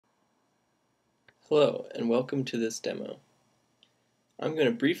Hello and welcome to this demo. I'm going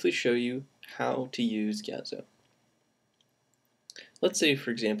to briefly show you how to use Gyazo. Let's say, for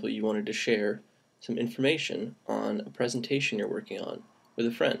example, you wanted to share some information on a presentation you're working on with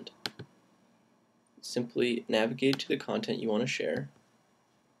a friend. Simply navigate to the content you want to share,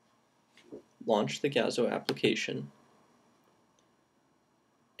 launch the Gyazo application,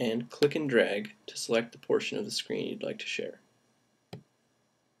 and click and drag to select the portion of the screen you'd like to share.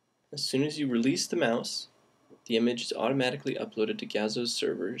 As soon as you release the mouse, the image is automatically uploaded to Gyazo's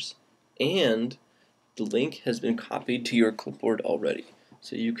servers, and the link has been copied to your clipboard already.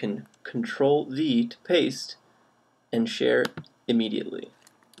 So you can Control-V to paste and share immediately.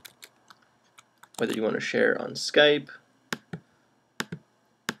 Whether you want to share on Skype,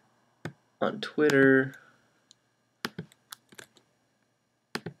 on Twitter,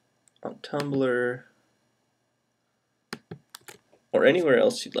 on Tumblr, or anywhere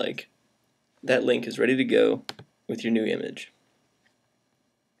else you'd like, that link is ready to go with your new image.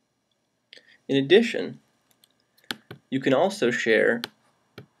 In addition, you can also share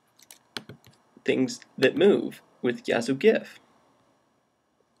things that move with Gyazo GIF.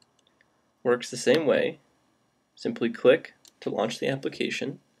 Works the same way. Simply click to launch the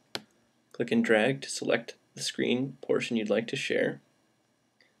application, click and drag to select the screen portion you'd like to share,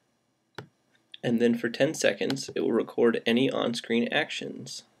 and then for 10 seconds it will record any on-screen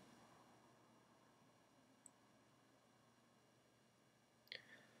actions.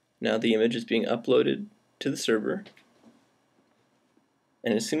 Now the image is being uploaded to the server,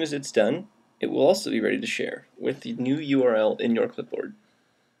 and as soon as it's done, it will also be ready to share with the new URL in your clipboard.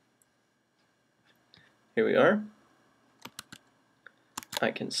 Here we are.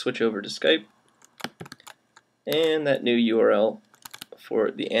 I can switch over to Skype, and that new URL for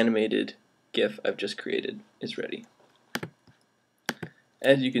the animated GIF I've just created is ready.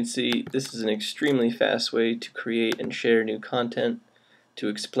 As you can see, this is an extremely fast way to create and share new content, to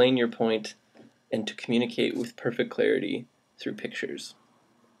explain your point, and to communicate with perfect clarity through pictures.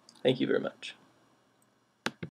 Thank you very much.